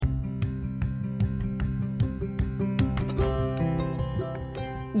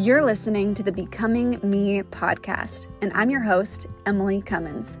You're listening to the Becoming Me podcast, and I'm your host, Emily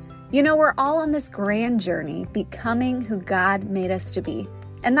Cummins. You know, we're all on this grand journey, becoming who God made us to be.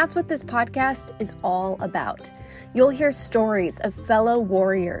 And that's what this podcast is all about. You'll hear stories of fellow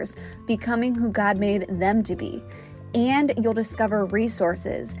warriors becoming who God made them to be. And you'll discover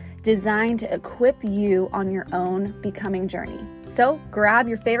resources designed to equip you on your own becoming journey. So grab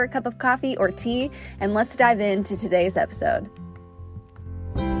your favorite cup of coffee or tea, and let's dive into today's episode.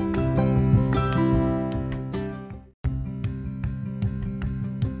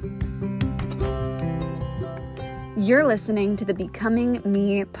 You're listening to the Becoming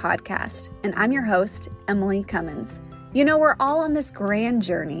Me podcast, and I'm your host, Emily Cummins. You know, we're all on this grand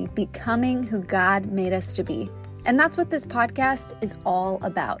journey, becoming who God made us to be. And that's what this podcast is all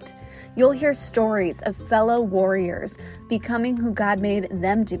about. You'll hear stories of fellow warriors becoming who God made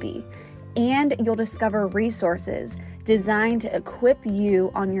them to be. And you'll discover resources designed to equip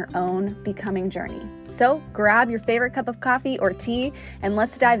you on your own becoming journey. So grab your favorite cup of coffee or tea, and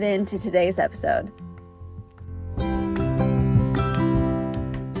let's dive into today's episode.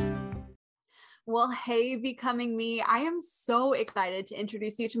 Well, hey, Becoming Me. I am so excited to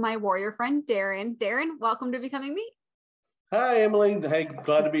introduce you to my warrior friend, Darren. Darren, welcome to Becoming Me. Hi, Emily. Hey,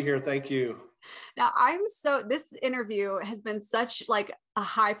 glad to be here. Thank you. Now, this interview has been such like a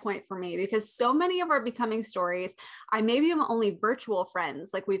high point for me because so many of our becoming stories, I maybe am only virtual friends,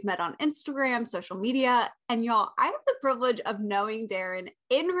 like we've met on Instagram, social media, and y'all, I have the privilege of knowing Darren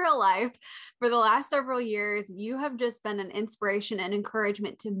in real life for the last several years. You have just been an inspiration and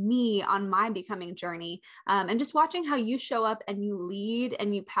encouragement to me on my becoming journey. And just watching how you show up and you lead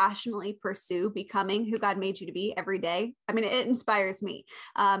and you passionately pursue becoming who God made you to be every day. I mean, it inspires me.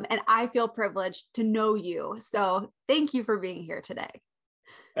 And I feel privileged to know you. So thank you for being here today.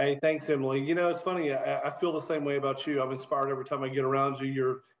 Hey, thanks, Emily. You know, it's funny. I feel the same way about you. I'm inspired every time I get around you.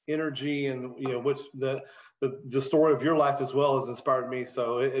 Your energy and, you know, which the story of your life as well has inspired me.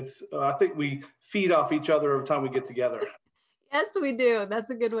 So I think we feed off each other every time we get together. Yes, we do. That's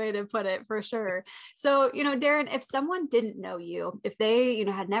a good way to put it for sure. So, you know, Darren, if someone didn't know you, if they, you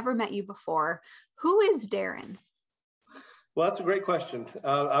know, had never met you before, who is Darren? Well, that's a great question.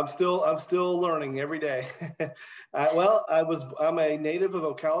 I'm still learning every day. I'm a native of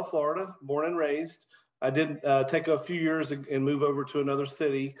Ocala, Florida, born and raised. I did take a few years and move over to another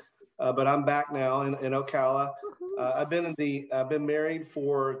city, but I'm back now in Ocala. I've been married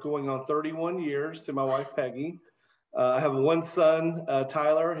for going on 31 years to my wife Peggy. I have one son,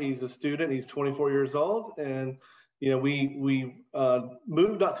 Tyler. He's a student. He's 24 years old, and you know we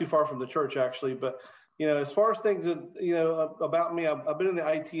moved not too far from the church actually, but. You know, as far as things that, you know, about me, I've been in the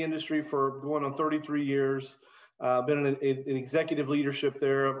IT industry for going on 33 years. I've been in executive leadership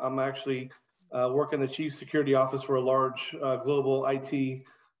there. I'm actually working the chief security office for a large global IT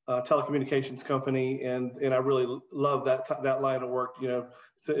telecommunications company. And I really love that line of work. You know,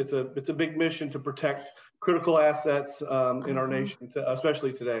 it's a big mission to protect critical assets in our nation,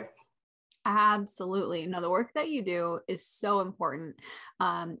 especially today. Absolutely. No, the work that you do is so important.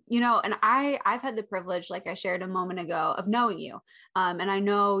 You know, and I've had the privilege, like I shared a moment ago, of knowing you. And I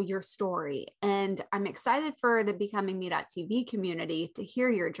know your story, and I'm excited for the Becoming Me.TV community to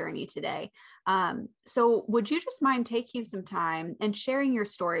hear your journey today. So would you just mind taking some time and sharing your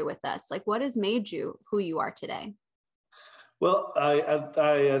story with us? Like, what has made you who you are today? Well,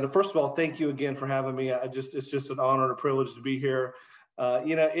 I first of all, thank you again for having me. It's just an honor and a privilege to be here.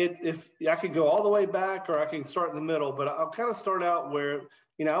 You know, if I could go all the way back, or I can start in the middle, but I'll kind of start out where,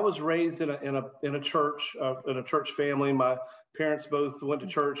 you know, I was raised in a church family. My parents both went to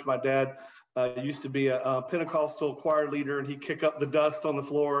church. My dad used to be a Pentecostal choir leader, and he'd kick up the dust on the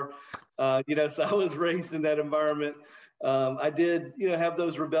floor. You know, so I was raised in that environment. I did, you know, have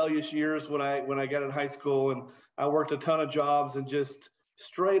those rebellious years when I got in high school, and I worked a ton of jobs and just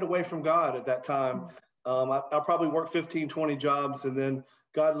strayed away from God at that time. I probably worked 15, 20 jobs, and then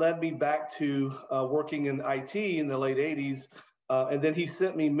God led me back to working in IT in the late 80s. And then he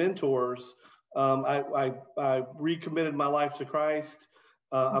sent me mentors. I recommitted my life to Christ.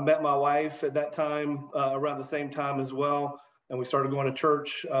 I met my wife at that time, around the same time as well. And we started going to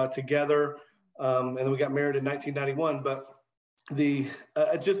church together. And then we got married in 1991. But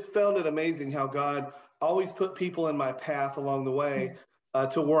I just found it amazing how God always put people in my path along the way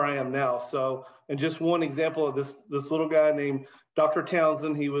to where I am now. So, and just one example of this little guy named Dr.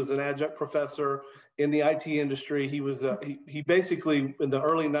 Townsend. He was an adjunct professor in the IT industry. He was he basically in the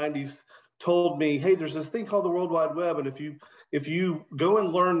early 90s told me, hey, there's this thing called the World Wide Web, and if you go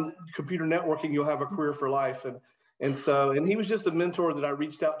and learn computer networking, you'll have a career for life. And he was just a mentor that I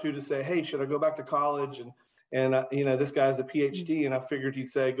reached out to say, hey, should I go back to college And, this guy's a PhD, and I figured he'd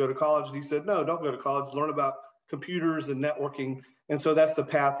say, go to college. And he said, no, don't go to college, learn about computers and networking. And so that's the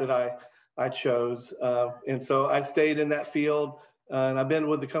path that I chose. And so I stayed in that field. And I've been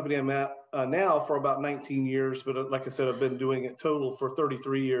with the company I'm at now for about 19 years. But like I said, I've been doing it total for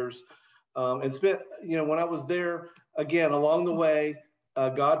 33 years. And spent, when I was there, again, along the way,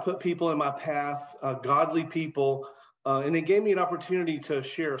 God put people in my path, godly people, and it gave me an opportunity to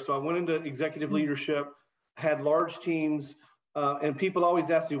share. So I went into executive leadership, had large teams, and people always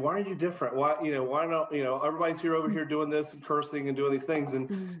ask me, why are you different? Why not, everybody's here over here doing this and cursing and doing these things.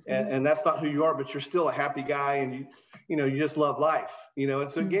 And that's not who you are, but you're still a happy guy. And you just love life, and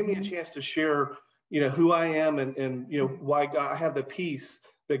so it gave me a chance to share, who I am and why I have the peace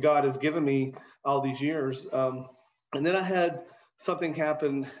that God has given me all these years. And then I had something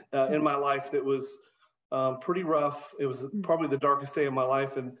happen in my life that was pretty rough. It was probably the darkest day of my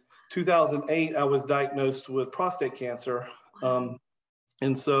life. In 2008, I was diagnosed with prostate cancer.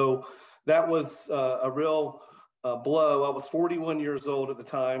 And so that was a real blow. I was 41 years old at the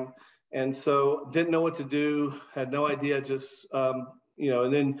time. And so didn't know what to do, had no idea, just, and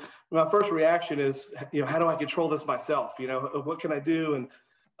then my first reaction is, how do I control this myself? What can I do? And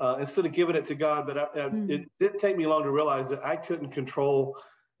instead of giving it to God, but it didn't take me long to realize that I couldn't control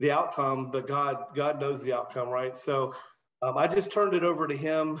the outcome, but God knows the outcome, right? So I just turned it over to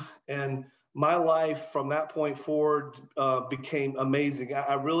Him, and my life from that point forward became amazing.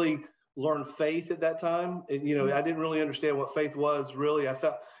 I really learned faith at that time. And, I didn't really understand what faith was, really. I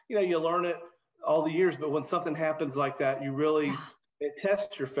thought, you learn it all the years, but when something happens like that, you really, it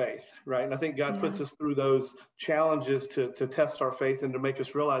tests your faith, right? And I think God puts us through those challenges to test our faith and to make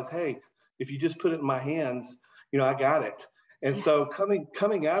us realize, hey, if you just put it in my hands, I got it. And so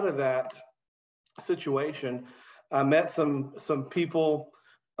coming out of that situation, I met some people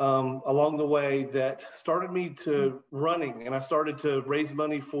along the way that started me to running, and I started to raise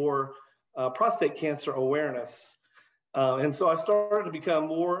money for prostate cancer awareness. And so I started to become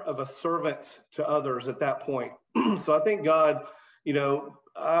more of a servant to others at that point. So I think God,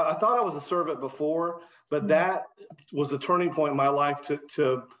 I thought I was a servant before, but that was a turning point in my life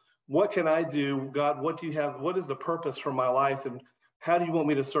to what can I do? God, what do you have? What is the purpose for my life? And how do you want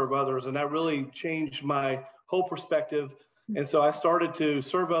me to serve others? And that really changed my whole perspective. And so I started to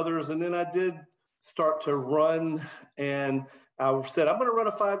serve others. And then I did start to run, and I said, I'm going to run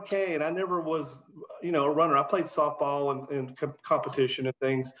a 5K. And I never was, a runner. I played softball and competition and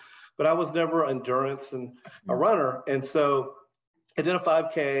things, but I was never endurance and a runner. And so I did a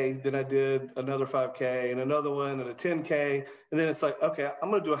 5K, then I did another 5K and another one and a 10K. And then it's like, okay, I'm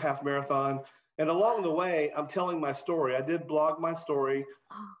going to do a half marathon. And along the way, I'm telling my story. I did blog my story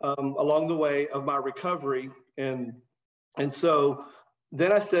along the way of my recovery. And so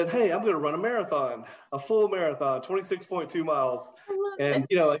then I said, hey, I'm going to run a marathon, a full marathon, 26.2 miles. And,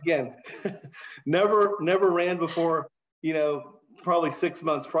 again, never ran before, probably 6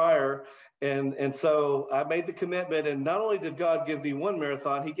 months prior. And so I made the commitment, and not only did God give me one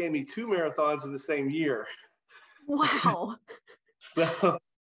marathon, He gave me 2 marathons in the same year. Wow. So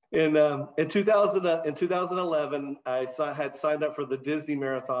in 2011, I had signed up for the Disney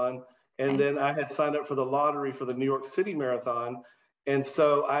Marathon, and then I had signed up for the lottery for the New York City Marathon. And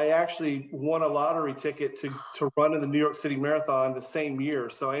so I actually won a lottery ticket to run in the New York City Marathon the same year.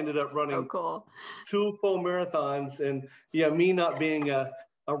 So I ended up running 2 full marathons. And me not being a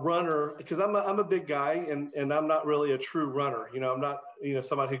runner, because I'm a big guy, and I'm not really a true runner. I'm not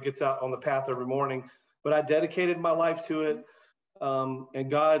somebody who gets out on the path every morning, but I dedicated my life to it. And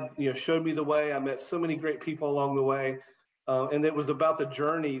God showed me the way. I met so many great people along the way. And it was about the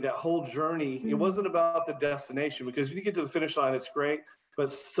journey, that whole journey. It wasn't about the destination, because when you get to the finish line, it's great.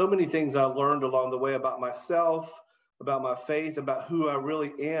 But so many things I learned along the way about myself, about my faith, about who I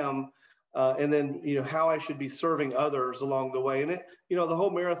really am. And then, how I should be serving others along the way. And the whole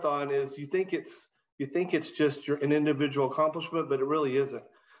marathon is, you think it's just an individual accomplishment, but it really isn't.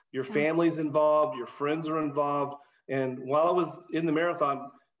 Your family's involved, your friends are involved. And while I was in the marathon,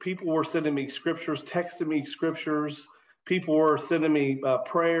 people were sending me scriptures, texting me scriptures. People were sending me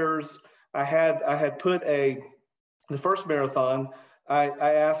prayers. I had put the first marathon, I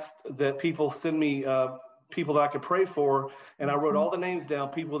asked that people send me people that I could pray for. And I wrote all the names down,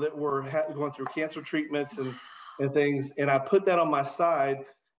 people that were going through cancer treatments and things. And I put that on my side.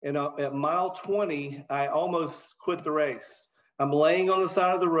 And at mile 20, I almost quit the race. I'm laying on the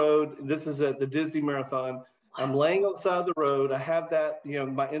side of the road. This is at the Disney Marathon. I'm laying on the side of the road. I have that,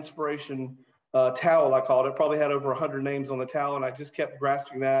 my inspiration towel, I called it. Probably had over 100 names on the towel, and I just kept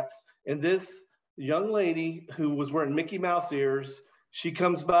grasping that. And this young lady who was wearing Mickey Mouse ears She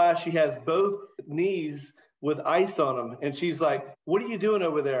comes by, she has both knees with ice on them. And she's like, "What are you doing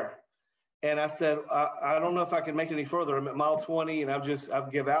over there?" And I said, I don't know if I can make it any further. I'm at mile 20 and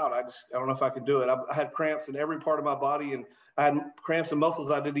I've give out. I don't know if I can do it. I had cramps in every part of my body, and I had cramps in muscles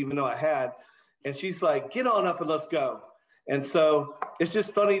I didn't even know I had. And she's like, "Get on up and let's go." And so it's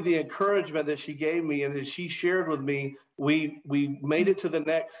just funny, the encouragement that she gave me and that she shared with me. We made it to the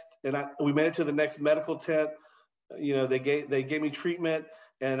next, we made it to the next medical tent. You know, they gave me treatment,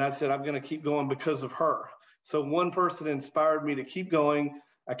 and I said, I'm going to keep going because of her. So one person inspired me to keep going.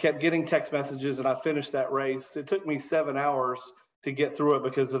 I kept getting text messages, and I finished that race. It took me 7 hours to get through it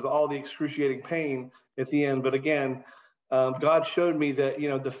because of all the excruciating pain at the end. But again, God showed me that,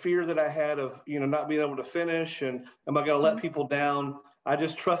 the fear that I had of, not being able to finish and am I going to let people down? I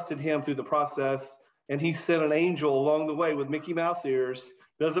just trusted him through the process. And he sent an angel along the way with Mickey Mouse ears.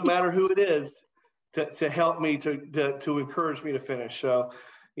 Doesn't matter who it is, to help me, to encourage me to finish. So,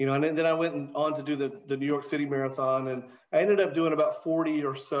 and then I went on to do the New York City Marathon, and I ended up doing about 40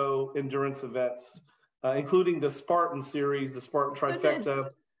 or so endurance events, including the Spartan series, the Spartan trifecta. Goodness.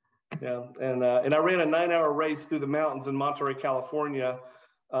 Yeah, and I ran a 9-hour race through the mountains in Monterey, California,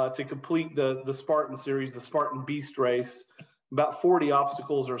 to complete the Spartan series, the Spartan Beast race. About 40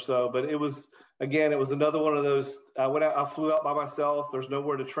 obstacles or so, but it was another one of those. I flew out by myself. There's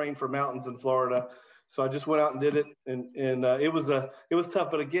nowhere to train for mountains in Florida. So I just went out and did it, and it was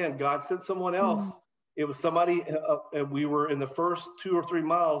tough. But again, God sent someone else. It was somebody, and we were in the first 2 or 3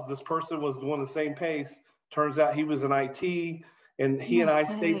 miles. This person was going the same pace. Turns out he was in IT, and he and I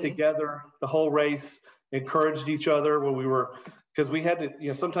stayed together the whole race, encouraged each other when we were, because we had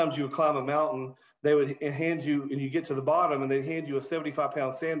to. Sometimes you would climb a mountain. They would hand you, and you get to the bottom, and they hand you a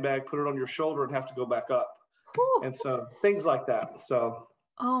 75-pound sandbag, put it on your shoulder, and have to go back up. Whew. And so things like that. So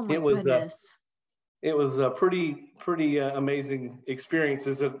oh my goodness. It was a pretty amazing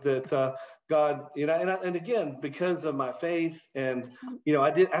experiences that God, and again, because of my faith, and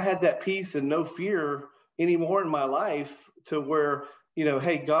I had that peace and no fear anymore in my life, to where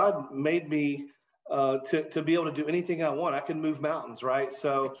hey, God made me to be able to do anything I want. I can move mountains, right?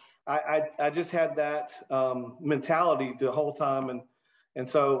 So I just had that mentality the whole time, and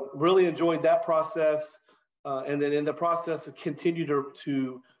so really enjoyed that process, and then in the process, continue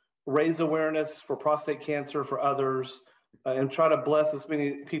to raise awareness for prostate cancer for others, and try to bless as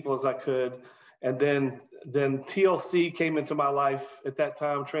many people as I could. And then TLC came into my life at that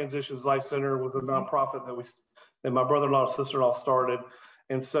time. Transitions Life Center was a nonprofit that my brother-in-law and sister-in-law started.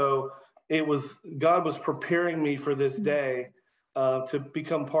 And so God was preparing me for this day to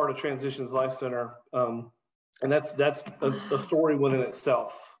become part of Transitions Life Center. And that's a story within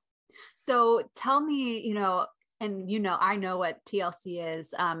itself. So tell me, and I know what TLC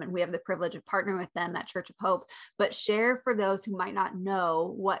is, and we have the privilege of partnering with them at Church of Hope, but share for those who might not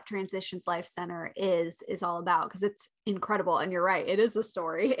know what Transitions Life Center is all about, because it's incredible. And you're right, it is a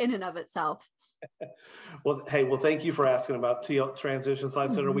story in and of itself. Well, thank you for asking about Transitions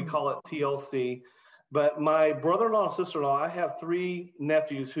Life Center. We call it TLC. But my brother-in-law and sister-in-law, I have 3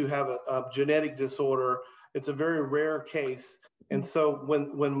 nephews who have a genetic disorder. It's a very rare case. And so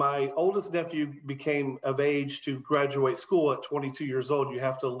when my oldest nephew became of age to graduate school at 22 years old, you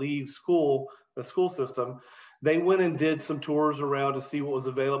have to leave school, the school system. They went and did some tours around to see what was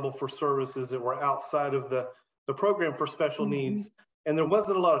available for services that were outside of the program for special needs. And there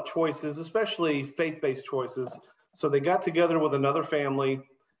wasn't a lot of choices, especially faith-based choices. So they got together with another family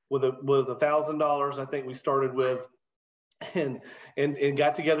with $1,000, I think we started with, and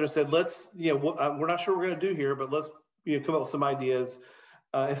got together and said, let's, we're not sure what we're going to do here, but let's come up with some ideas.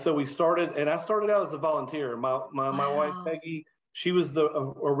 And so we started, and I started out as a volunteer. My wife, Peggy, she was the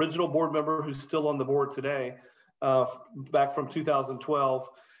original board member who's still on the board today, back from 2012.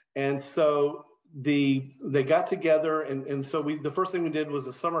 And so they got together, and so the first thing we did was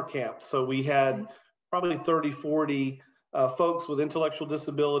a summer camp. So we had probably 30, 40 folks with intellectual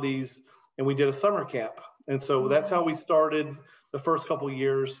disabilities, and we did a summer camp. And so that's how we started the first couple of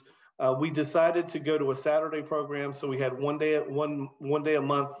years. We decided to go to a Saturday program. So we had one day a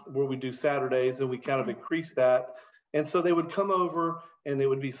month where we do Saturdays, and we kind of increased that. And so they would come over, and it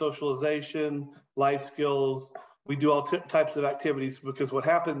would be socialization, life skills. We do all types of activities, because what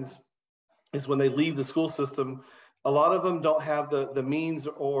happens is when they leave the school system, a lot of them don't have the means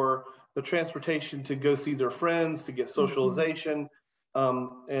or the transportation to go see their friends, to get socialization.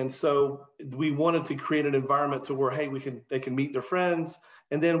 And so we wanted to create an environment to where, hey, they can meet their friends.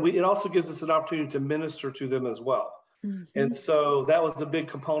 And then it also gives us an opportunity to minister to them as well. And so that was the big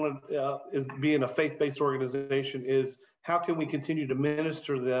component, is being a faith-based organization, is how can we continue to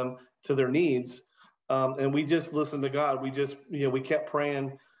minister them to their needs, And we just listened to God. We just, we kept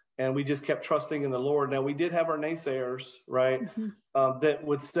praying and we just kept trusting in the Lord. Now we did have our naysayers, right? That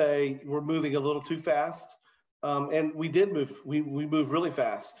would say we're moving a little too fast. And we did move, we moved really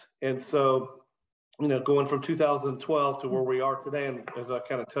fast. And so, going from 2012 to where we are today, and as I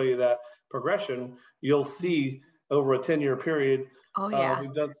kind of tell you that progression, you'll see over a 10-year period,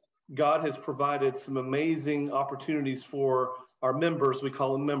 God has provided some amazing opportunities for our members. We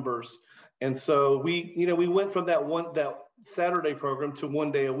call them members. And so we went from that Saturday program to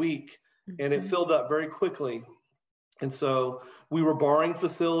 1 day a week, and it filled up very quickly. And so we were borrowing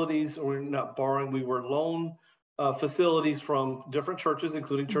facilities, or not borrowing, we were loan facilities from different churches,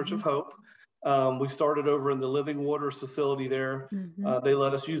 including Church of Hope. We started over in the Living Waters facility there. They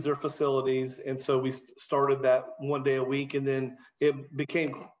let us use their facilities. And so we started that 1 day a week. And then it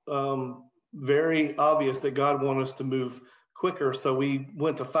became very obvious that God wanted us to move quicker. So we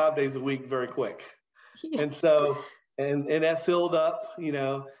went to 5 days a week very quick. Yes. And so, and that filled up,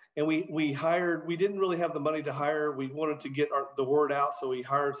 and we hired, we didn't really have the money to hire. We wanted to get the word out. So we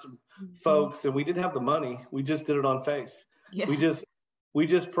hired some folks, and we didn't have the money. We just did it on faith. Yeah. We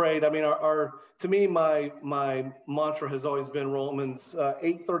just prayed. I mean, to me, my mantra has always been Romans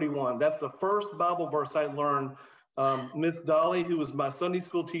 8:31. That's the first Bible verse I learned. Miss Dolly, who was my Sunday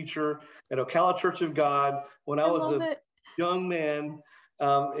school teacher at Ocala Church of God, when I was a young man,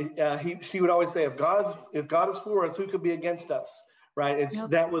 she would always say, if God is for us, who could be against us? Right.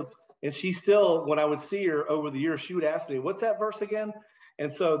 And and she still, when I would see her over the years, she would ask me, what's that verse again?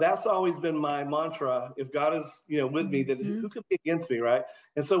 And so that's always been my mantra. If God is, with me, then who could be against me, right?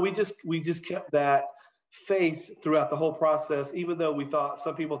 And so we just kept that faith throughout the whole process, even though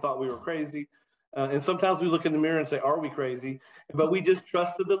some people thought we were crazy. And sometimes we look in the mirror and say, are we crazy? But we just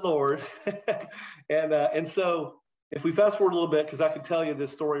trusted the Lord. And so if we fast forward a little bit, because I could tell you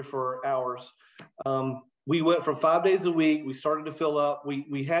this story for hours, we went from 5 days a week. We started to fill up.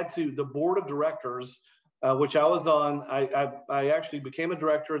 We had to, the board of directors, which I was on, I actually became a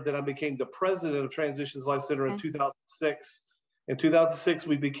director. Then I became the president of Transitions Life Center in 2006. In 2006,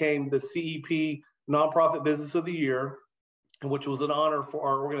 we became the CEP Nonprofit Business of the Year, which was an honor for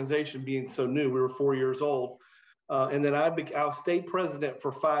our organization being so new. We were 4 years old. And then I stayed president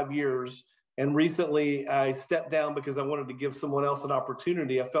for 5 years. And recently I stepped down because I wanted to give someone else an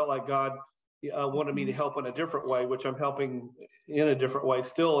opportunity. I felt like God wanted me to help in a different way, which I'm helping in a different way,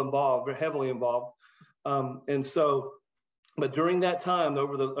 still involved, heavily involved. And so, but during that time,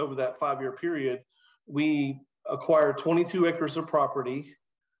 over that 5-year period, we acquired 22 acres of property.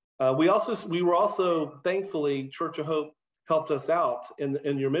 We were also, thankfully, Church of Hope helped us out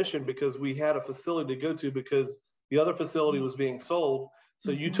in your mission, because we had a facility to go to because the other facility was being sold.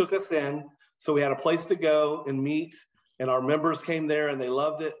 So you took us in, so we had a place to go and meet, and our members came there and they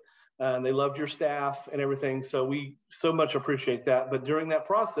loved it. And they loved your staff and everything. So we so much appreciate that. But during that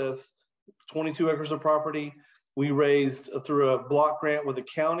process, 22 acres of property, we raised through a block grant with the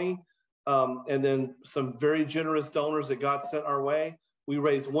county, and then some very generous donors that God sent our way. We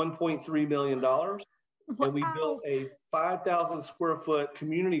raised $1.3 million. Wow. And we built a 5,000 square foot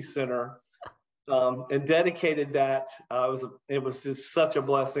community center and dedicated that. It was just such a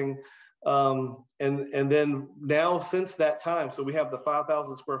blessing. And then now, since that time, so we have the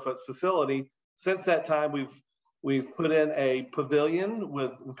 5,000 square foot facility. Since that time, we've put in a pavilion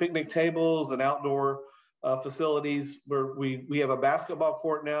with picnic tables and outdoor facilities, where we have a basketball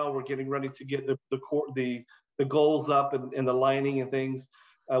court now. We're getting ready to get the goals up and the lining and things.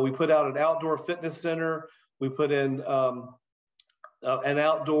 We put out an outdoor fitness center. We put in an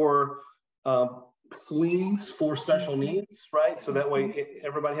outdoor swings for special needs, right? So that way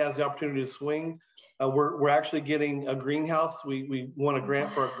everybody has the opportunity to swing. We're actually getting a greenhouse. We want a grant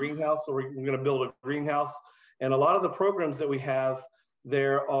for a greenhouse, so we're going to build a greenhouse. And a lot of the programs that we have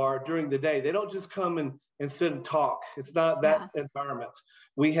there are during the day. They don't just come and sit and talk. It's not that environment.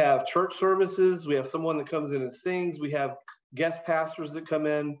 We have church services. We have someone that comes in and sings. We have guest pastors that come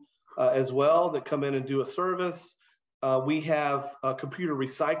in as well, that come in and do a service. We have a computer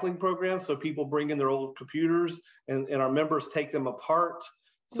recycling program, so people bring in their old computers and our members take them apart.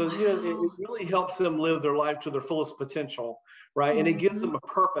 So it really helps them live their life to their fullest potential, right? And it gives them a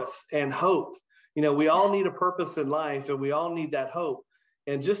purpose and hope. We all need a purpose in life, and we all need that hope.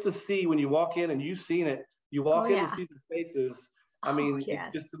 And just to see, when you walk in, and you've seen it, you walk in and see their faces. I mean,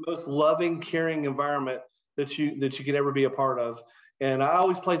 it's just the most loving, caring environment that you could ever be a part of. And I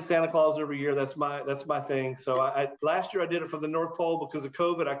always play Santa Claus every year. That's my thing. So last year I did it from the North Pole because of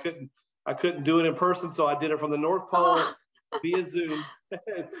COVID. I couldn't do it in person, so I did it from the North Pole via Zoom.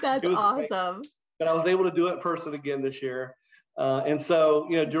 That's awesome. But I was able to do it in person again this year. And so,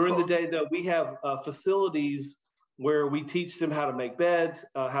 during the Cool. day, though, we have facilities where we teach them how to make beds,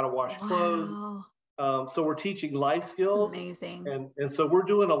 how to wash clothes. Wow. So we're teaching life It's skills. amazing. And so we're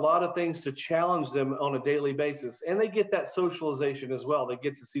doing a lot of things to challenge them on a daily basis. And they get that socialization as well. They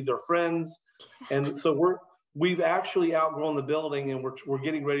get to see their friends. And so we've actually outgrown the building, and we're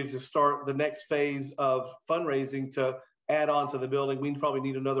getting ready to start the next phase of fundraising to add on to the building. We probably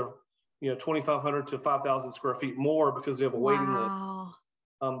need another 2,500 to 5,000 square feet more because we have a waiting list.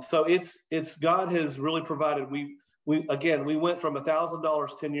 Wow. So it's God has really provided. We went from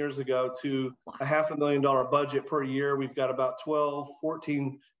 $1,000 10 years ago to a $500,000 budget per year. We've got about 12,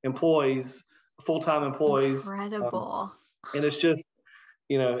 14 employees, full-time employees. Incredible. And it's just,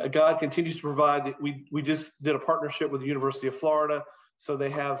 God continues to provide. We just did a partnership with the University of Florida. So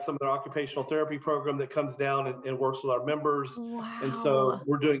they have some of their occupational therapy program that comes down and works with our members. Wow. And so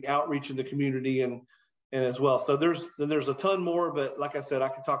we're doing outreach in the community and as well. So there's a ton more, but like I said, I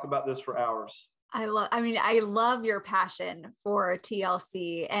could talk about this for hours. I love your passion for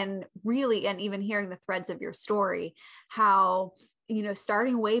TLC, and really, and even hearing the threads of your story, how,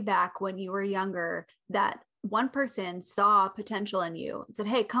 starting way back when you were younger, that one person saw potential in you and said,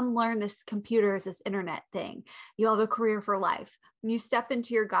 hey, come learn this computers, this internet thing. You'll have a career for life. You step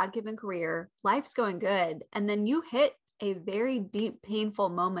into your God-given career, life's going good. And then you hit a very deep, painful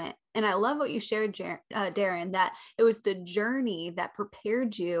moment. And I love what you shared, Darren, that it was the journey that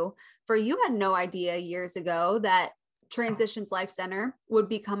prepared you for, you had no idea years ago that Transitions Life Center would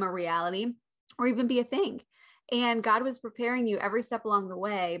become a reality or even be a thing. And God was preparing you every step along the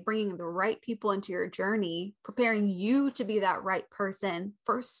way, bringing the right people into your journey, preparing you to be that right person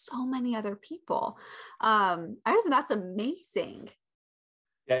for so many other people. I just think that's amazing.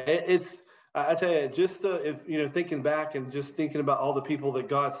 Yeah, I tell you, just if thinking back and just thinking about all the people that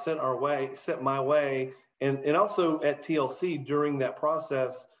God sent my way, and also at TLC during that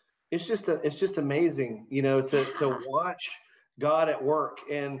process, it's just amazing, to watch God at work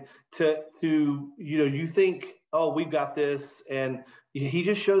and to you think, oh, we've got this, and He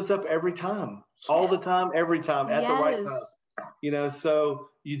just shows up every time, all the time, every time at the right time, so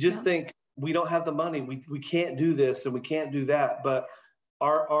you just think we don't have the money, we can't do this and we can't do that, but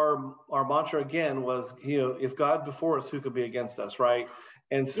our mantra again was, if God before us, who could be against us, right?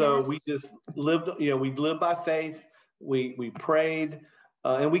 And so we just lived, we lived by faith. We prayed,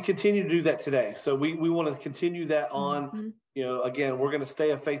 and we continue to do that today. So we want to continue that on. Again, we're going to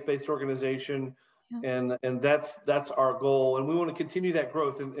stay a faith-based organization, and that's our goal. And we want to continue that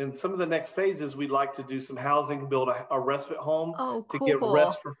growth. And some of the next phases, we'd like to do some housing, build a respite home to give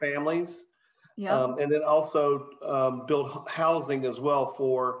rest for families. And then also build housing as well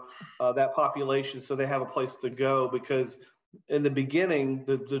for that population, so they have a place to go. Because in the beginning,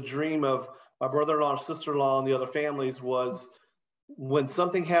 the dream of my brother-in-law, sister-in-law, and the other families was, when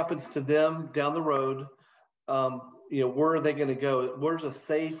something happens to them down the road, where are they going to go? Where's a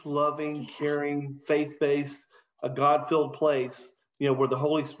safe, loving, caring, faith-based, a God-filled place, where the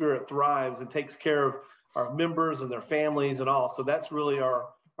Holy Spirit thrives and takes care of our members and their families and all. So that's really our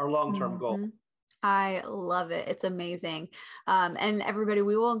long-term goal. I love it. It's amazing. And everybody,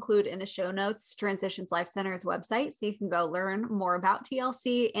 we will include in the show notes Transitions Life Center's website, so you can go learn more about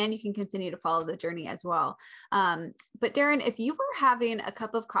TLC, and you can continue to follow the journey as well. But Darren, if you were having a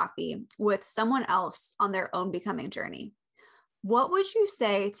cup of coffee with someone else on their own becoming journey, what would you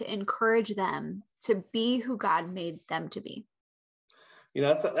say to encourage them to be who God made them to be?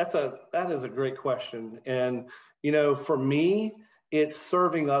 That is a great question. And, for me, it's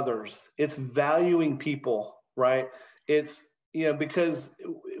serving others. It's valuing people, right? It's, because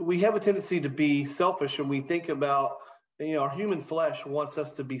we have a tendency to be selfish, and we think about, our human flesh wants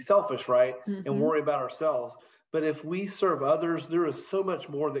us to be selfish, right? And worry about ourselves. But if we serve others, there is so much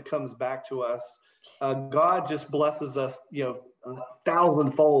more that comes back to us. God just blesses us,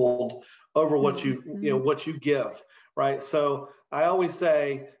 1,000-fold over what you give, right? So I always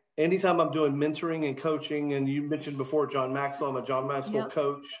say, anytime I'm doing mentoring and coaching, and you mentioned before John Maxwell, I'm a John Maxwell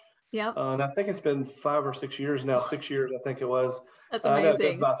coach. And I think it's been 5 or 6 years now, 6 years, I think it was. That's amazing. I know it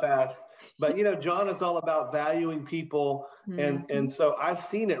goes by fast. But, John is all about valuing people. And so I've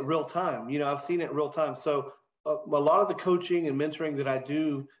seen it real time. So a lot of the coaching and mentoring that I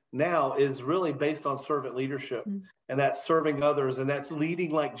do now is really based on servant leadership, and that's serving others, and that's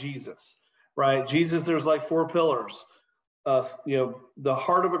leading like Jesus, right? Jesus, there's like 4 pillars. The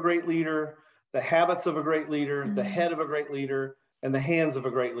heart of a great leader, the habits of a great leader, the head of a great leader, and the hands of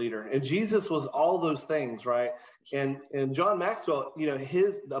a great leader. And Jesus was all those things, right? And John Maxwell,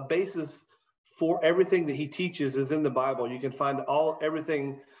 the basis for everything that he teaches is in the Bible. You can find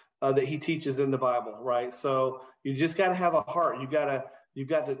everything that he teaches in the Bible, right? So you just got to have a heart. You've got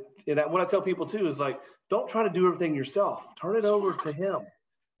to, and what I tell people too is like, don't try to do everything yourself. Turn it over to him,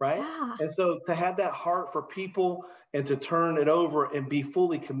 right? Yeah. And so to have that heart for people and to turn it over and be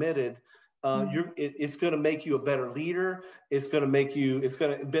fully committed, it's going to make you a better leader. It's going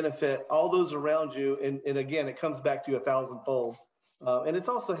to benefit all those around you. And again, it comes back to you 1,000-fold. And it's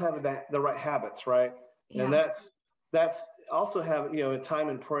also having the right habits, right? Yeah. And that's also having, time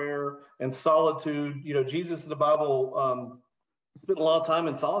in prayer and solitude. Jesus in the Bible spent a lot of time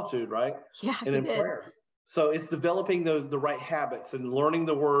in solitude, right? Yeah, and in prayer. So it's developing the right habits and learning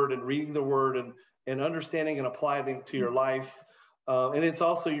the word and reading the word and understanding and applying it to your life. And it's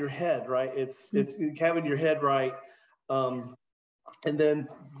also your head, right? It's having your head right. And then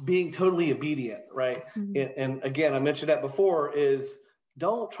being totally obedient, right? And again, I mentioned that before, is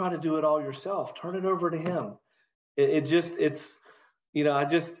don't try to do it all yourself. Turn it over to him. That's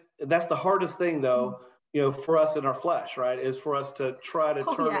the hardest thing though, for us in our flesh, right? Is for us to try to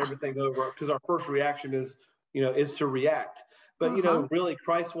turn everything over, because our first reaction is to react. But, really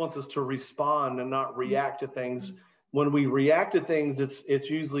Christ wants us to respond and not react to things. When we react to things, it's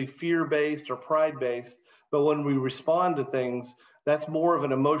usually fear-based or pride-based. But when we respond to things, that's more of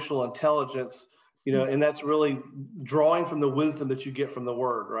an emotional intelligence, and that's really drawing from the wisdom that you get from the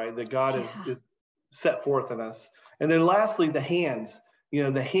word, right? That God is set forth in us. And then lastly, the hands,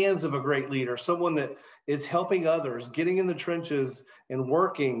 the hands of a great leader, someone that is helping others, getting in the trenches and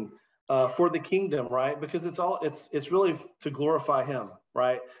working for the kingdom, right? Because it's really to glorify him,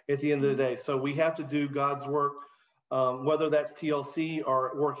 right? At the end of the day. So we have to do God's work, whether that's TLC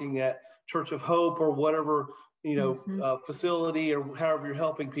or working at Church of Hope or whatever, facility, or however you're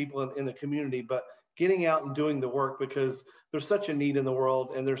helping people in the community, but getting out and doing the work, because there's such a need in the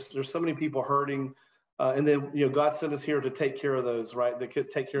world, and there's so many people hurting. And then, God sent us here to take care of those, right? That could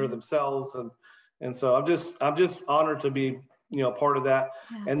take care of themselves. And so I'm just honored to be, part of that.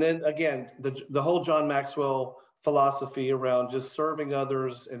 Yeah. And then again, the whole John Maxwell philosophy around just serving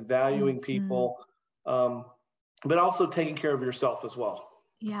others and valuing people, but also taking care of yourself as well.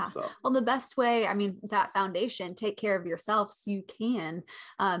 Yeah. So. Well, the best way, that foundation, take care of yourself so you can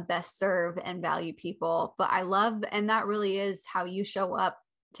best serve and value people. But I love, and that really is how you show up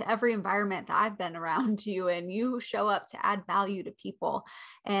to every environment that I've been around you, and you show up to add value to people,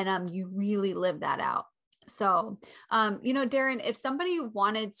 and you really live that out. So, Darren, if somebody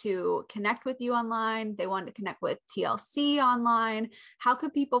wanted to connect with you online, they wanted to connect with TLC online, how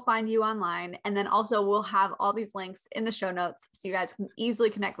could people find you online? And then also we'll have all these links in the show notes so you guys can easily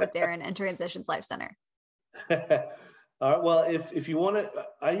connect with Darren and Transitions Life Center. All right. Well, if you want to,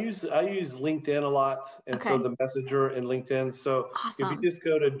 I use LinkedIn a lot, and so the Messenger and LinkedIn. So awesome. If you just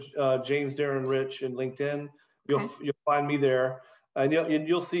go to James Darren Ritch in LinkedIn, you'll find me there. And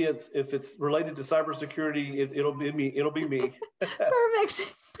you'll see if it's related to cybersecurity, it'll be me. Perfect.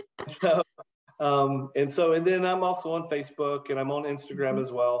 And then I'm also on Facebook, and I'm on Instagram as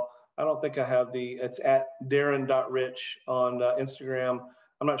well. I don't think I have it's at Darren.Ritch on Instagram.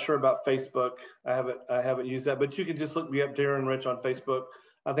 I'm not sure about Facebook. I haven't used that, but you can just look me up, Darren Ritch, on Facebook.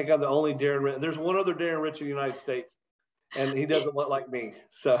 I think I'm the only Darren Ritch. There's one other Darren Ritch in the United States, and he doesn't look like me.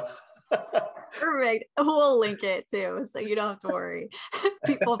 So. Perfect. We'll link it too, so you don't have to worry.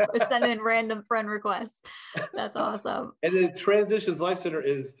 People send in random friend requests. That's awesome. And then Transitions Life Center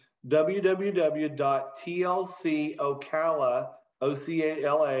is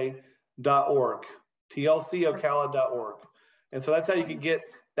www.tlcocala.org. tlcocala.org. And so that's how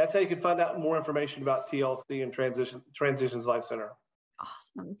you can find out more information about TLC and Transitions Life Center.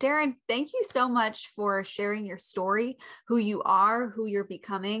 Awesome. Darren, thank you so much for sharing your story, who you are, who you're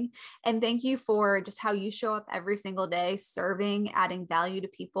becoming. And thank you for just how you show up every single day, serving, adding value to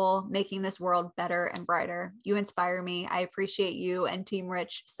people, making this world better and brighter. You inspire me. I appreciate you and Team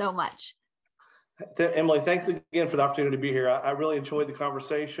Ritch so much. Emily, thanks again for the opportunity to be here. I really enjoyed the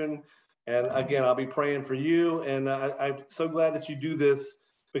conversation. And again, I'll be praying for you. And I'm so glad that you do this,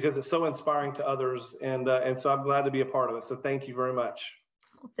 because it's so inspiring to others. And so I'm glad to be a part of it. So thank you very much.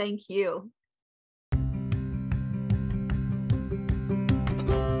 Well, thank you.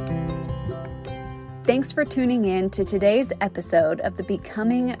 Thanks for tuning in to today's episode of the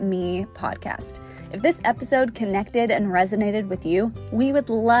Becoming Me podcast. If this episode connected and resonated with you, we would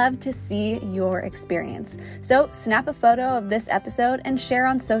love to see your experience. So snap a photo of this episode and share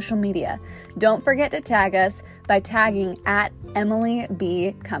on social media. Don't forget to tag us by tagging at Emily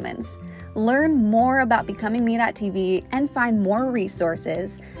B. Cummins. Learn more about becomingme.tv and find more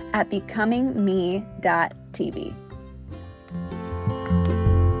resources at becomingme.tv.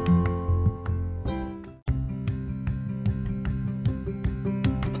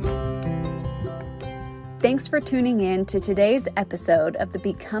 Thanks for tuning in to today's episode of the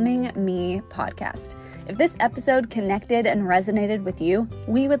Becoming Me podcast. If this episode connected and resonated with you,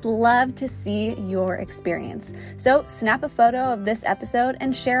 we would love to see your experience. So snap a photo of this episode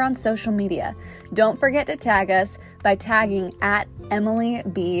and share on social media. Don't forget to tag us by tagging at Emily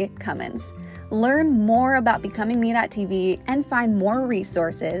B. Cummins. Learn more about BecomingMe.tv and find more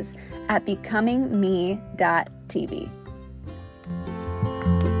resources at becomingme.tv.